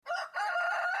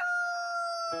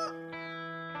Good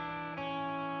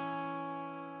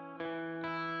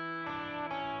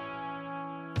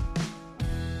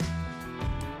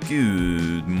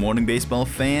morning, baseball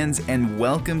fans, and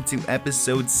welcome to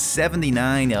episode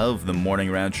 79 of the Morning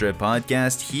Round Trip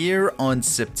podcast here on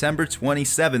September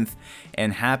 27th,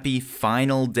 and happy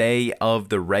final day of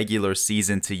the regular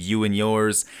season to you and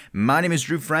yours. My name is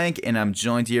Drew Frank, and I'm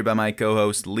joined here by my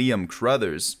co-host Liam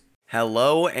Crothers.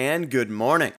 Hello and good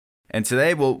morning. And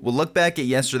today we'll look back at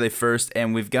yesterday first,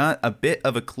 and we've got a bit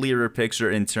of a clearer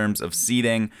picture in terms of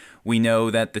seeding. We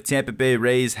know that the Tampa Bay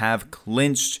Rays have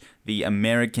clinched the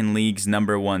American League's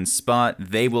number one spot.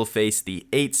 They will face the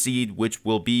 8th seed, which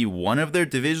will be one of their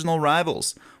divisional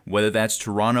rivals. Whether that's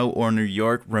Toronto or New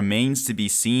York remains to be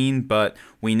seen, but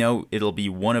we know it'll be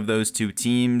one of those two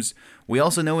teams. We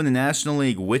also know in the National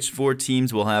League which 4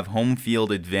 teams will have home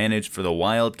field advantage for the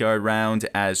wild card round,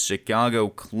 as Chicago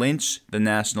clinch the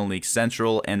National League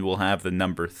Central and will have the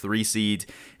number 3 seed.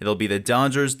 It'll be the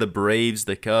Dodgers, the Braves,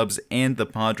 the Cubs, and the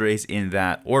Padres in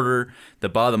that order. The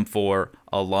bottom 4,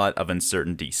 a lot of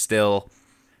uncertainty still.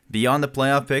 Beyond the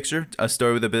playoff picture, a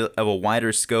story with a bit of a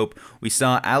wider scope, we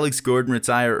saw Alex Gordon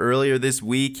retire earlier this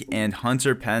week, and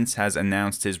Hunter Pence has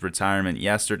announced his retirement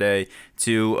yesterday.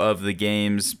 2 of the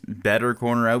game's better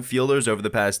corner outfielders over the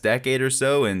past decade or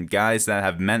so, and guys that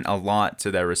have meant a lot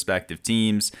to their respective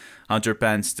teams. Hunter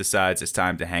Pence decides it's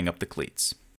time to hang up the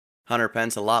cleats. Hunter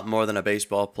Pence, a lot more than a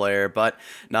baseball player, but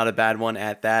not a bad one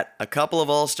at that. A couple of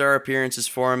All-Star appearances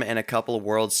for him and a couple of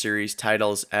World Series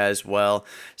titles as well.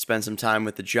 Spent some time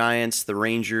with the Giants, the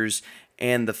Rangers,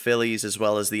 and the Phillies, as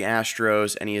well as the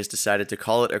Astros, and he has decided to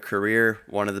call it a career,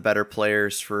 one of the better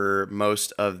players for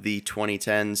most of the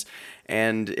 2010s.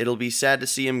 And it'll be sad to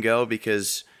see him go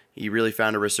because he really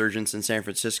found a resurgence in San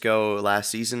Francisco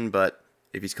last season, but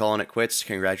if he's calling it quits,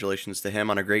 congratulations to him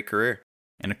on a great career.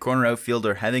 And a corner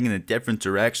outfielder heading in a different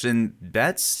direction,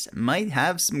 Betts might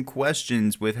have some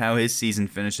questions with how his season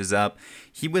finishes up.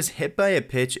 He was hit by a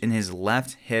pitch in his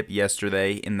left hip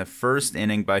yesterday in the first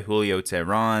inning by Julio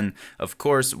Teheran. Of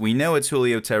course, we know it's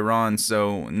Julio Teheran,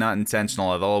 so not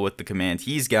intentional at all with the command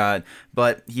he's got,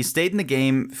 but he stayed in the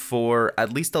game for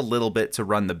at least a little bit to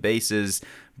run the bases,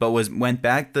 but went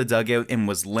back to the dugout and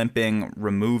was limping,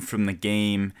 removed from the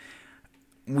game.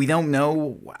 We don't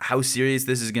know how serious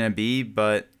this is going to be,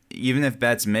 but even if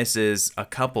Betts misses a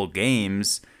couple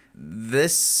games,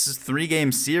 this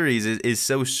 3-game series is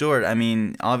so short. I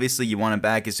mean, obviously you want him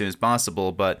back as soon as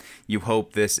possible, but you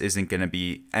hope this isn't going to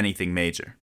be anything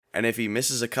major. And if he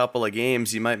misses a couple of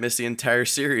games, he might miss the entire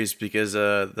series because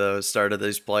the start of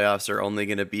these playoffs are only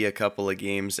going to be a couple of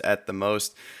games at the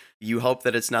most. You hope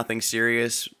that it's nothing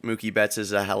serious. Mookie Betts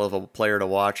is a hell of a player to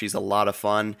watch. He's a lot of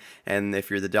fun. And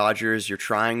if you're the Dodgers, you're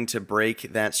trying to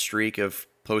break that streak of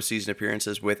postseason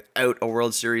appearances without a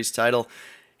World Series title.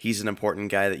 He's an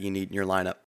important guy that you need in your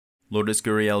lineup. Lourdes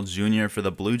Gurriel Jr. for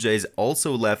the Blue Jays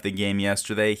also left the game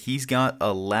yesterday. He's got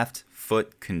a left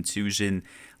foot contusion.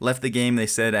 Left the game, they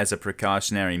said, as a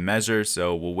precautionary measure,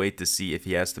 so we'll wait to see if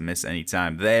he has to miss any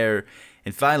time there.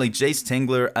 And finally, Jace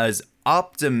Tingler is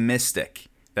optimistic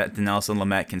that Dinelson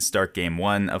Lamet can start Game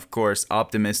 1. Of course,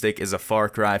 optimistic is a far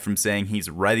cry from saying he's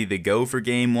ready to go for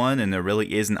Game 1, and there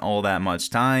really isn't all that much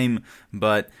time,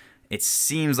 but it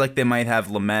seems like they might have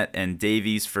Lamet and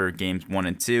Davies for Games 1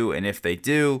 and 2, and if they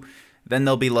do, then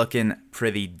they'll be looking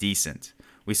pretty decent.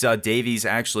 We saw Davies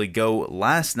actually go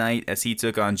last night as he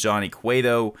took on Johnny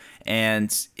Cueto, and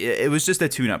it was just a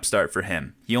tune-up start for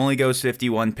him. He only goes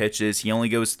 51 pitches, he only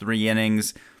goes 3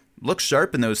 innings, looks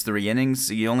sharp in those 3 innings.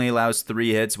 He only allows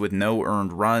 3 hits with no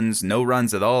earned runs. No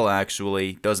runs at all,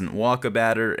 actually. Doesn't walk a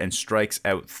batter and strikes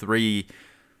out 3.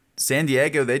 San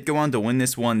Diego, they'd go on to win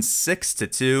this one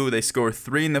 6-2. They score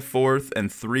 3 in the 4th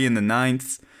and 3 in the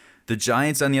 9th. The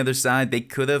Giants, on the other side, they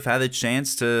could have had a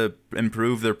chance to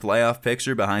improve their playoff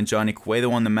picture behind Johnny Cueto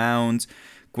on the mound.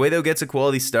 Cueto gets a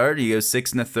quality start. He goes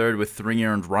 6 1/3 with 3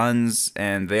 earned runs,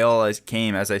 and they all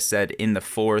came, as I said, in the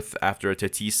 4th after a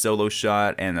Tatis solo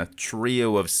shot and a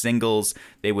trio of singles.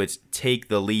 They would take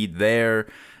the lead there.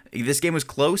 This game was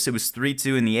close. It was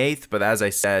 3-2 in the 8th, but as I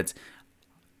said,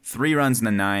 3 runs in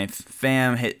the 9th.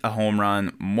 Pham hit a home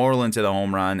run, Moreland to the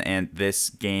home run, and this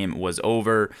game was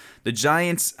over. The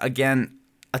Giants, again,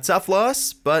 a tough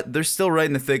loss, but they're still right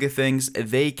in the thick of things.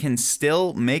 They can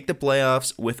still make the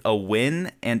playoffs with a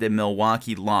win and a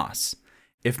Milwaukee loss.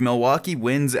 If Milwaukee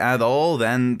wins at all,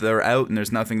 then they're out and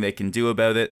there's nothing they can do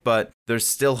about it. But there's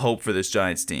still hope for this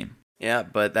Giants team. Yeah,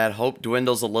 but that hope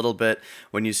dwindles a little bit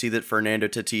when you see that Fernando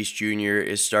Tatis Jr.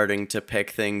 is starting to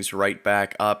pick things right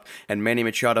back up, and Manny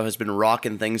Machado has been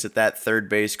rocking things at that third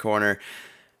base corner.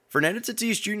 Fernando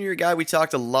Tatis Jr., a guy we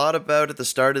talked a lot about at the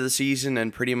start of the season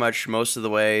and pretty much most of the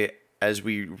way as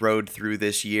we rode through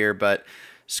this year, but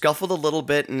scuffled a little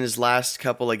bit in his last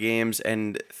couple of games,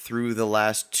 and through the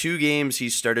last 2 games,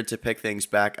 he's started to pick things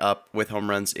back up with home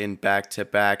runs in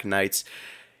back-to-back nights.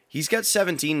 He's got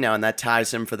 17 now, and that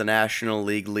ties him for the National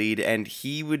League lead, and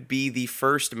he would be the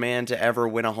first man to ever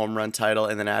win a home run title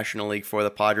in the National League for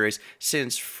the Padres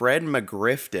since Fred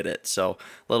McGriff did it. So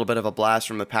a little bit of a blast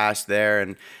from the past there,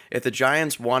 and if the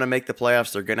Giants want to make the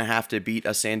playoffs, they're going to have to beat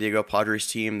a San Diego Padres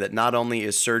team that not only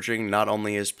is surging, not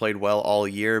only has played well all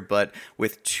year, but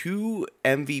with 2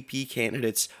 MVP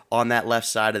candidates on that left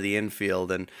side of the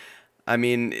infield. And I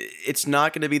mean, it's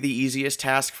not going to be the easiest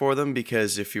task for them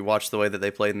because if you watch the way that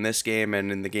they played in this game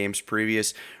and in the games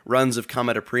previous, runs have come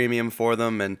at a premium for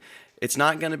them, and it's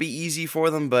not going to be easy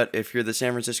for them. But if you're the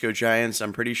San Francisco Giants,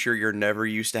 I'm pretty sure you're never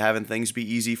used to having things be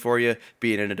easy for you,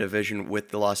 being in a division with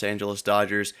the Los Angeles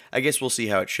Dodgers. I guess we'll see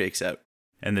how it shakes out.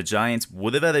 And the Giants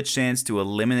would have had a chance to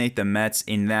eliminate the Mets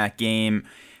in that game,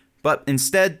 but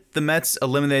instead, the Mets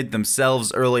eliminated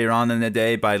themselves earlier on in the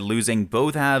day by losing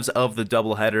both halves of the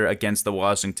doubleheader against the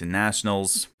Washington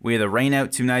Nationals. We had a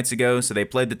rainout 2 nights ago, so they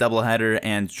played the doubleheader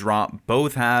and dropped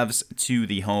both halves to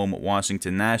the home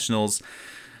Washington Nationals.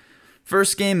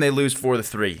 First game, they lose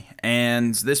 4-3,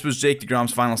 and this was Jake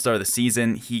DeGrom's final start of the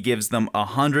season. He gives them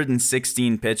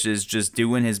 116 pitches, just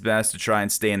doing his best to try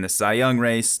and stay in the Cy Young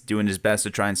race, doing his best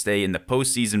to try and stay in the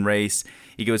postseason race.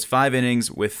 He goes 5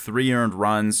 innings with 3 earned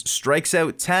runs, strikes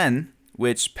out 10,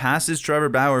 which passes Trevor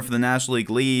Bauer for the National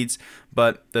League leads,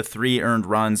 but the 3 earned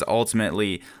runs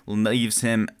ultimately leaves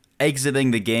him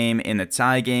exiting the game in a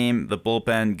tie game. The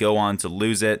bullpen go on to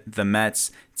lose it. The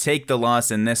Mets take the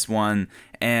loss in this one,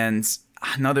 and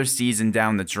another season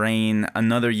down the drain,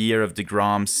 another year of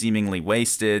DeGrom seemingly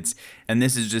wasted, and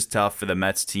this is just tough for the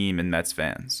Mets team and Mets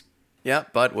fans. Yeah,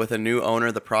 but with a new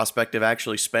owner, the prospect of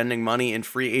actually spending money in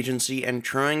free agency and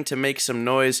trying to make some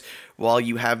noise while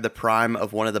you have the prime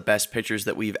of one of the best pitchers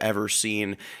that we've ever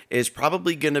seen is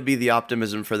probably going to be the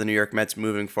optimism for the New York Mets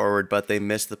moving forward, but they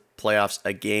missed the playoffs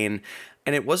again.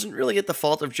 And it wasn't really at the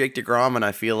fault of Jake DeGrom, and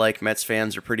I feel like Mets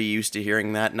fans are pretty used to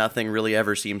hearing that. Nothing really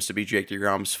ever seems to be Jake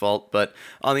DeGrom's fault. But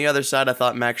on the other side, I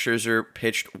thought Max Scherzer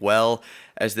pitched well,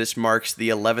 as this marks the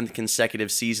 11th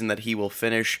consecutive season that he will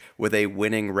finish with a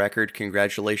winning record.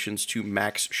 Congratulations to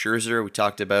Max Scherzer. We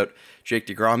talked about Jake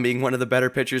DeGrom being one of the better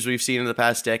pitchers we've seen in the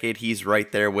past decade. He's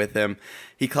right there with him.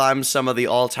 He climbs some of the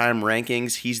all-time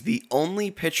rankings. He's the only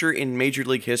pitcher in Major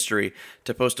League history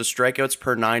to post a strikeouts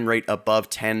per 9 rate above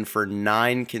 10 for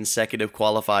 9 consecutive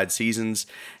qualified seasons,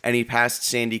 and he passed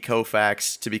Sandy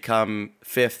Koufax to become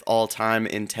 5th all-time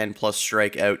in 10-plus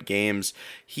strikeout games.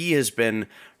 He has been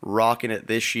rocking it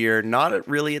this year, not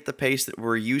really at the pace that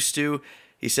we're used to.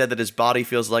 He said that his body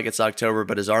feels like it's October,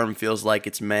 but his arm feels like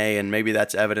it's May, and maybe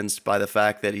that's evidenced by the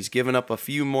fact that he's given up a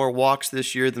few more walks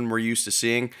this year than we're used to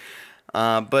seeing.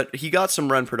 But he got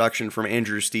some run production from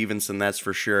Andrew Stevenson, that's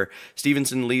for sure.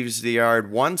 Stevenson leaves the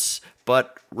yard once,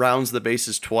 but rounds the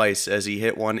bases twice as he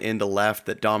hit one into left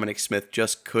that Dominic Smith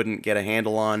just couldn't get a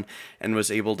handle on and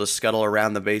was able to scuttle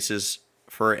around the bases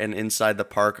for an inside the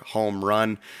park home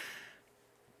run.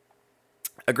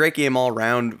 A great game all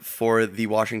around for the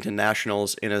Washington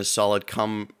Nationals in a solid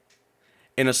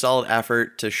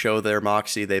effort to show their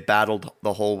moxie. They battled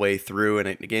the whole way through, and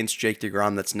against Jake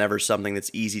DeGrom, that's never something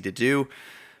that's easy to do.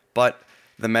 But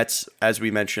the Mets, as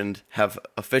we mentioned, have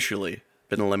officially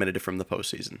been eliminated from the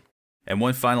postseason. And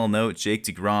one final note, Jake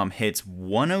DeGrom hits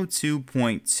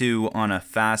 102.2 on a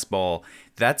fastball.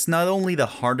 That's not only the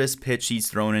hardest pitch he's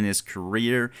thrown in his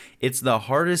career, it's the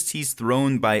hardest he's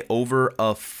thrown by over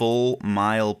a full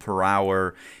mile per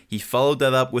hour. He followed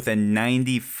that up with a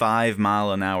 95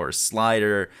 mile an hour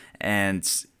slider, and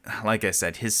like I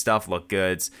said, his stuff looked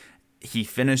good. He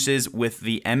finishes with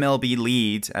the MLB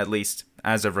lead, at least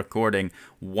as of recording,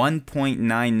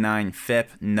 1.99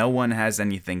 FIP. No one has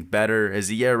anything better.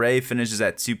 His ERA finishes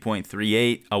at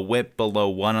 2.38, a whip below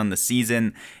 1 on the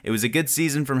season. It was a good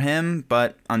season from him,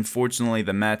 but unfortunately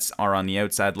the Mets are on the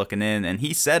outside looking in, and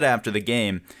he said after the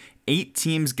game, 8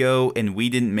 teams go and we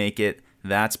didn't make it.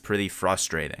 That's pretty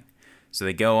frustrating. So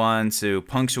they go on to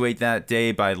punctuate that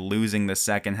day by losing the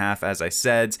second half, as I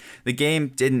said. The game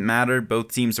didn't matter.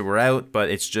 Both teams were out, but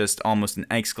it's just almost an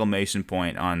exclamation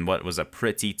point on what was a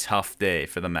pretty tough day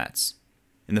for the Mets.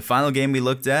 In the final game we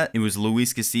looked at, it was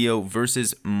Luis Castillo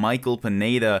versus Michael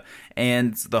Pineda,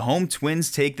 and the home Twins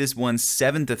take this one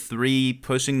 7-3,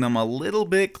 pushing them a little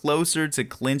bit closer to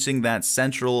clinching that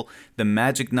Central. The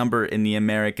magic number in the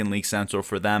American League Central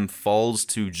for them falls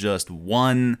to just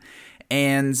 1.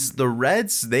 And the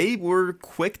Reds, they were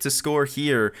quick to score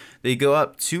here. They go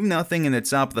up 2-0 in the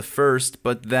top of the first,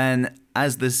 but then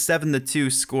as the 7-2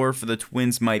 score for the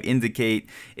Twins might indicate,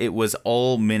 it was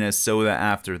all Minnesota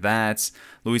after that.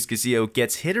 Luis Castillo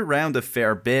gets hit around a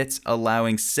fair bit,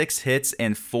 allowing 6 hits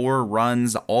and 4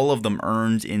 runs, all of them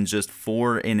earned in just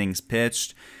 4 innings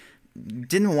pitched.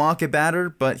 Didn't walk a batter,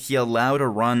 but he allowed a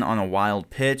run on a wild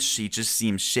pitch. He just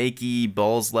seemed shaky,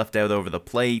 balls left out over the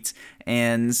plate.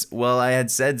 And, well, I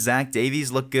had said Zach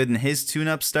Davies looked good in his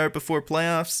tune-up start before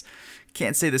playoffs.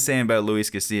 Can't say the same about Luis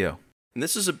Castillo. And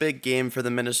this is a big game for the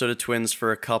Minnesota Twins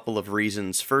for a couple of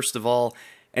reasons. First of all,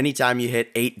 anytime you hit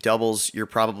 8 doubles, you're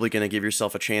probably going to give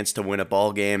yourself a chance to win a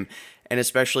ball game. And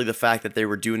especially the fact that they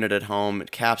were doing it at home,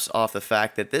 it caps off the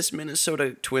fact that this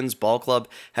Minnesota Twins ball club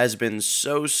has been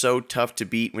so tough to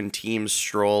beat when teams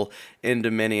stroll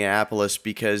into Minneapolis,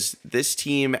 because this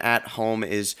team at home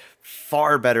is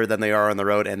far better than they are on the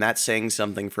road, and that's saying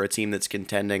something for a team that's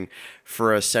contending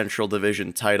for a Central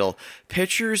Division title.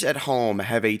 Pitchers at home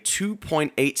have a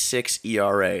 2.86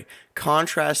 ERA.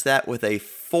 Contrast that with a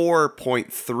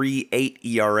 4.38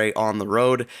 ERA on the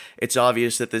road. It's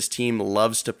obvious that this team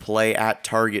loves to play at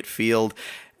Target Field,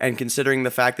 and considering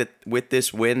the fact that with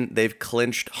this win, they've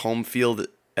clinched home field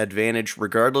advantage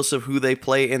regardless of who they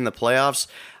play in the playoffs,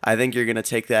 I think you're going to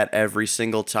take that every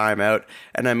single time out.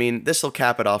 And I mean, this will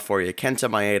cap it off for you. Kenta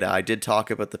Maeda, I did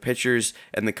talk about the pitchers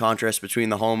and the contrast between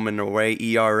the home and away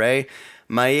ERA.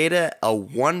 Maeda, a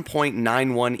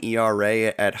 1.91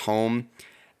 ERA at home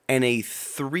and a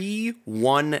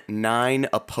 3.19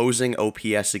 opposing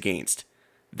OPS against.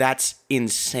 That's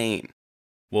insane.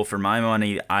 Well, for my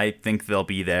money, I think they'll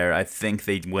be there. I think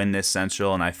they win this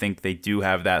Central, and I think they do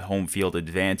have that home field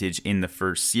advantage in the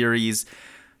first series.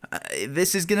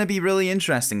 This is going to be really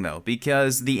interesting, though,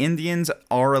 because the Indians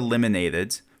are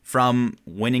eliminated from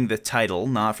winning the title,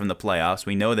 not from the playoffs.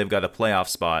 We know they've got a playoff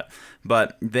spot,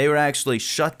 but they were actually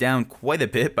shut down quite a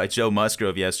bit by Joe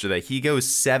Musgrove yesterday. He goes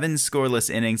 7 scoreless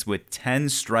innings with 10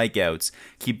 strikeouts.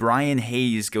 Ke'Bryan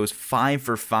Hayes goes 5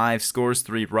 for 5, scores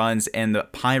 3 runs, and the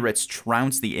Pirates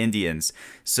trounce the Indians.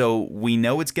 So we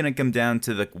know it's going to come down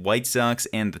to the White Sox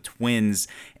and the Twins,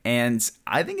 and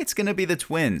I think it's going to be the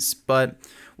Twins, but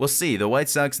we'll see. The White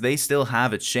Sox, they still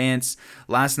have a chance.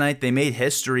 Last night, they made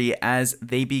history as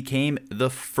they became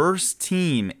the first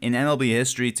team in MLB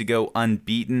history to go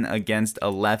unbeaten against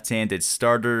a left-handed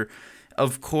starter.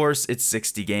 Of course, it's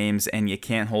 60 games, and you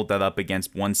can't hold that up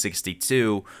against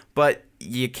 162, but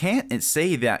you can't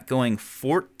say that going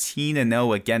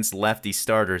 14-0 against lefty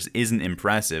starters isn't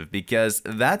impressive, because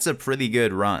that's a pretty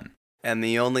good run. And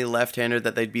the only left-hander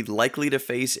that they'd be likely to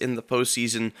face in the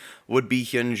postseason would be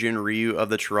Hyunjin Ryu of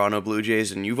the Toronto Blue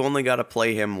Jays, and you've only got to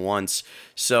play him once.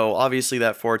 So obviously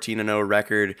that 14-0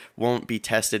 record won't be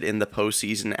tested in the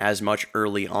postseason as much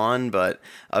early on, but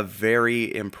a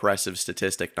very impressive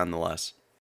statistic nonetheless.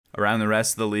 Around the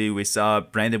rest of the league, we saw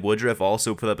Brandon Woodruff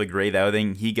also put up a great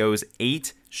outing. He goes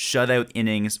 8 shutout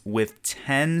innings with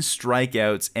 10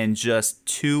 strikeouts and just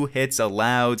 2 hits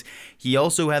allowed. He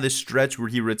also had a stretch where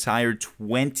he retired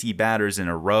 20 batters in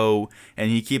a row, and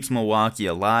he keeps Milwaukee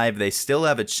alive. They still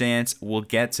have a chance. We'll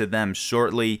get to them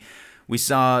shortly. We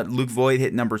saw Luke Voigt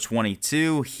hit number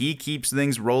 22. He keeps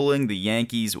things rolling. The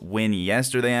Yankees win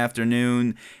yesterday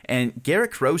afternoon. And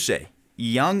Garrett Crochet,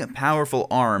 young, powerful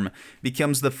arm,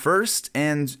 becomes the first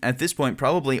and, at this point,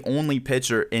 probably only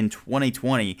pitcher in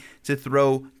 2020 to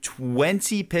throw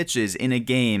 20 pitches in a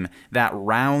game that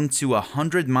round to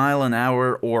 100 mile an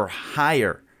hour or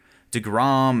higher.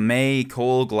 DeGrom, May,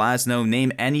 Cole, Glasnow,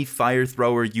 name any fire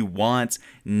thrower you want.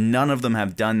 None of them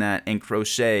have done that, and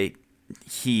Crochet,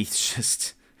 he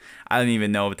just, I don't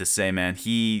even know what to say, man.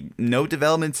 No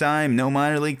development time, no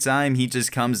minor league time. He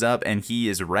just comes up and he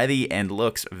is ready and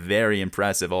looks very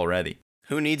impressive already.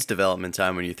 Who needs development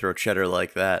time when you throw cheddar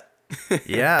like that?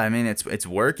 Yeah, I mean, it's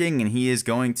working, and he is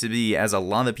going to be, as a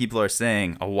lot of people are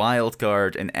saying, a wild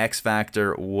card, an X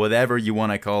factor, whatever you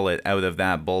want to call it, out of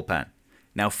that bullpen.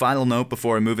 Now, final note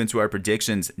before we move into our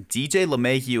predictions, DJ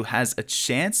LeMahieu has a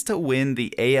chance to win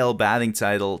the AL batting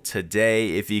title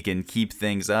today if he can keep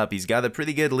things up. He's got a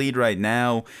pretty good lead right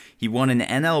now. He won an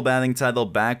NL batting title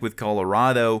back with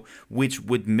Colorado, which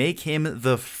would make him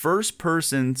the first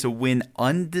person to win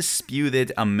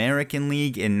undisputed American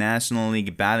League and National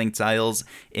League batting titles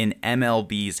in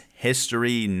MLB's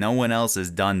history. No one else has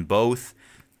done both.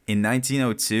 In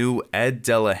 1902, Ed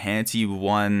Delahanty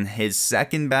won his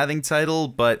second batting title,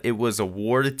 but it was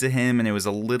awarded to him, and it was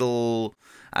a little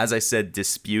as I said,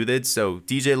 disputed. So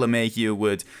DJ LeMahieu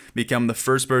would become the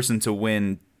first person to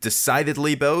win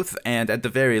decidedly both, and at the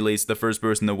very least, the first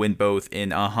person to win both in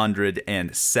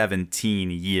 117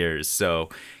 years. So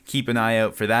keep an eye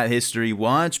out for that history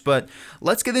watch. But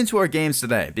let's get into our games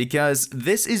today, because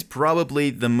this is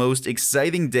probably the most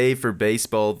exciting day for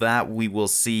baseball that we will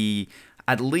see,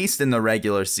 at least in the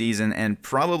regular season, and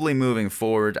probably moving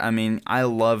forward. I mean, I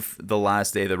love the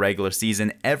last day of the regular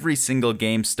season. Every single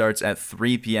game starts at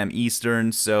 3 p.m.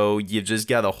 Eastern, so you've just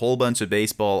got a whole bunch of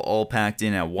baseball all packed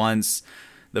in at once.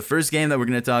 The first game that we're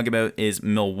going to talk about is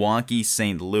Milwaukee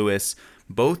St. Louis.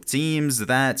 Both teams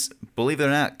that, believe it or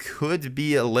not, could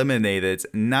be eliminated.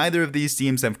 Neither of these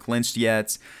teams have clinched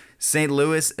yet. St.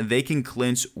 Louis, they can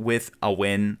clinch with a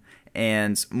win.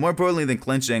 And more importantly than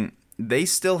clinching, they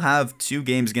still have 2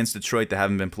 games against Detroit that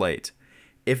haven't been played.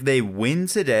 If they win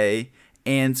today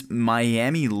and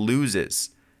Miami loses,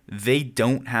 they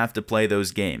don't have to play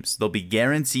those games. They'll be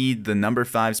guaranteed the number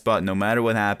 5 spot no matter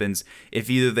what happens. If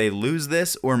either they lose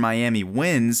this or Miami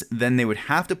wins, then they would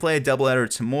have to play a doubleheader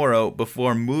tomorrow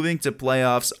before moving to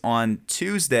playoffs on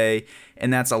Tuesday,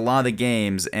 and that's a lot of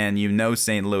games, and you know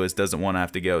St. Louis doesn't want to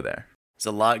have to go there.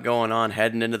 There's a lot going on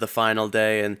heading into the final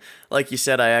day, and like you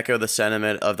said, I echo the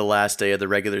sentiment of the last day of the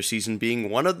regular season being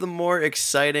one of the more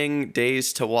exciting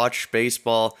days to watch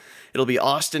baseball. It'll be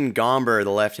Austin Gomber,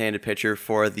 the left-handed pitcher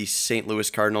for the St. Louis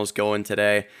Cardinals, going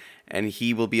today, and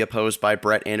he will be opposed by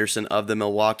Brett Anderson of the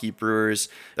Milwaukee Brewers.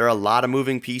 There are a lot of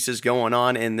moving pieces going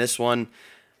on in this one.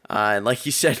 And like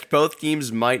you said, both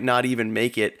teams might not even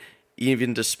make it,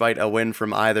 even despite a win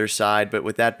from either side. But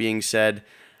with that being said,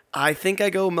 I think I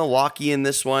go Milwaukee in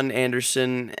this one.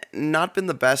 Anderson, not been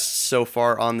the best so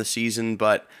far on the season,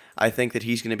 but I think that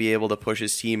he's going to be able to push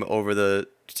his team over the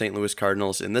St. Louis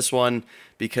Cardinals in this one,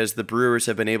 because the Brewers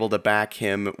have been able to back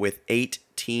him with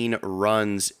 18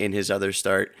 runs in his other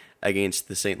start against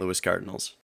the St. Louis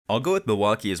Cardinals. I'll go with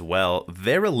Milwaukee as well.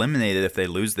 They're eliminated if they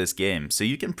lose this game, so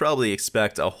you can probably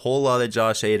expect a whole lot of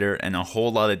Josh Hader and a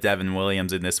whole lot of Devin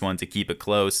Williams in this one to keep it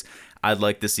close. I'd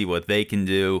like to see what they can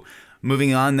do.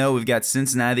 Moving on, though, we've got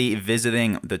Cincinnati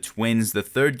visiting the Twins, the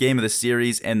third game of the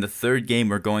series, and the third game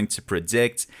we're going to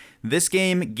predict. This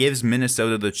game gives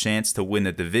Minnesota the chance to win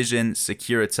the division,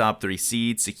 secure a top 3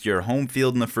 seed, secure home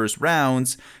field in the first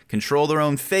round, control their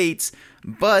own fate,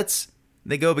 but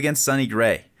they go up against Sonny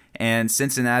Gray. And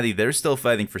Cincinnati, they're still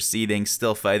fighting for seeding,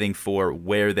 still fighting for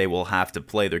where they will have to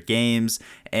play their games.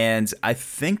 And I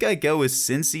think I go with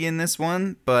Cincy in this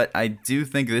one, but I do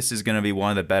think this is going to be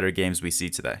one of the better games we see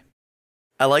today.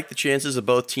 I like the chances of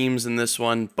both teams in this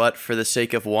one, but for the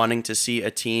sake of wanting to see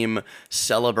a team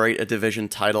celebrate a division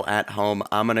title at home,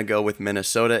 I'm going to go with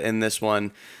Minnesota in this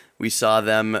one. We saw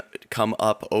them come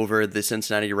up over the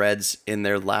Cincinnati Reds in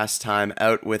their last time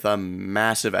out with a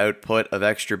massive output of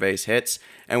extra base hits.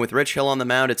 And with Rich Hill on the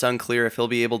mound, it's unclear if he'll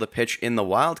be able to pitch in the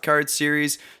wild card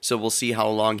series, so we'll see how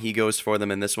long he goes for them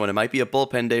in this one. It might be a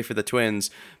bullpen day for the Twins,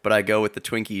 but I go with the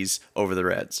Twinkies over the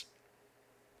Reds.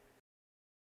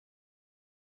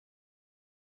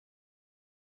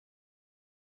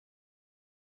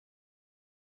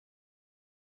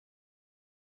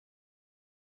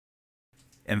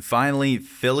 And finally,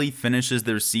 Philly finishes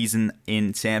their season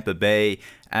in Tampa Bay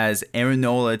as Aaron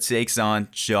Nola takes on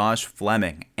Josh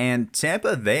Fleming. And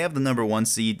Tampa, they have the number 1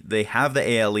 seed. They have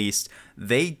the AL East.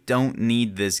 They don't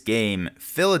need this game.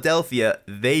 Philadelphia,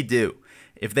 they do.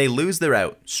 If they lose, they're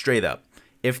out, straight up.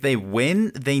 If they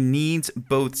win, they need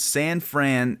both San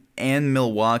Fran and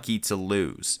Milwaukee to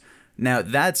lose. Now,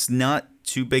 that's not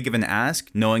too big of an ask,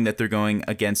 knowing that they're going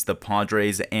against the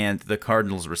Padres and the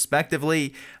Cardinals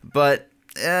respectively, but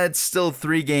it's still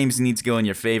 3 games need to go in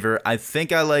your favor. I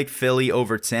think I like Philly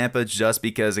over Tampa just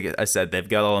because, like I said, they've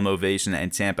got all the motivation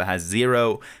and Tampa has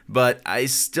 0. But I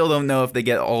still don't know if they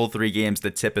get all 3 games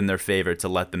to tip in their favor to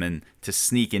let them in to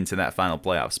sneak into that final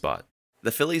playoff spot.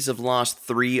 The Phillies have lost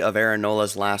 3 of Aaron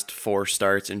Nola's last 4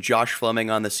 starts, and Josh Fleming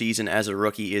on the season as a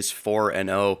rookie is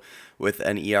 4-0 with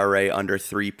an ERA under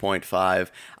 3.5.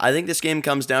 I think this game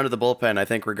comes down to the bullpen. I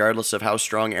think regardless of how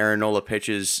strong Aaron Nola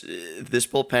pitches, this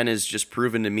bullpen has just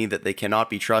proven to me that they cannot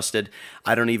be trusted.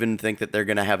 I don't even think that they're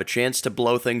going to have a chance to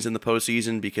blow things in the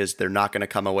postseason because they're not going to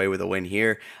come away with a win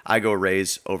here. I go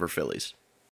Rays over Phillies.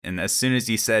 And as soon as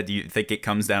you said you think it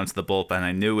comes down to the bullpen,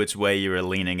 I knew which way you were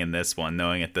leaning in this one,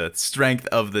 knowing at the strength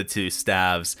of the 2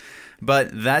 staffs. But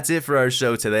that's it for our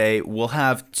show today. We'll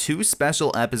have 2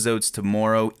 special episodes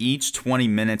tomorrow, each 20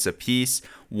 minutes apiece.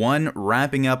 One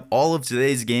wrapping up all of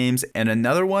today's games, and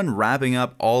another one wrapping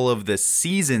up all of the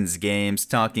season's games,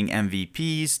 talking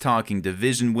MVPs, talking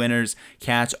division winners.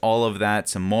 Catch all of that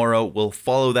tomorrow. We'll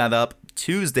follow that up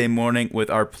Tuesday morning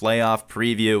with our playoff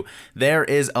preview. There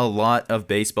is a lot of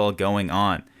baseball going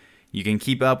on. You can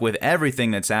keep up with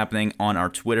everything that's happening on our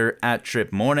Twitter at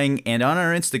Trip Morning and on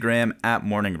our Instagram at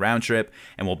Morning Round Trip.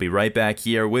 And we'll be right back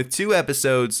here with 2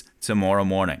 episodes tomorrow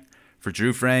morning. For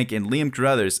Drew Frank and Liam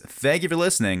Carruthers, thank you for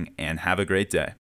listening and have a great day.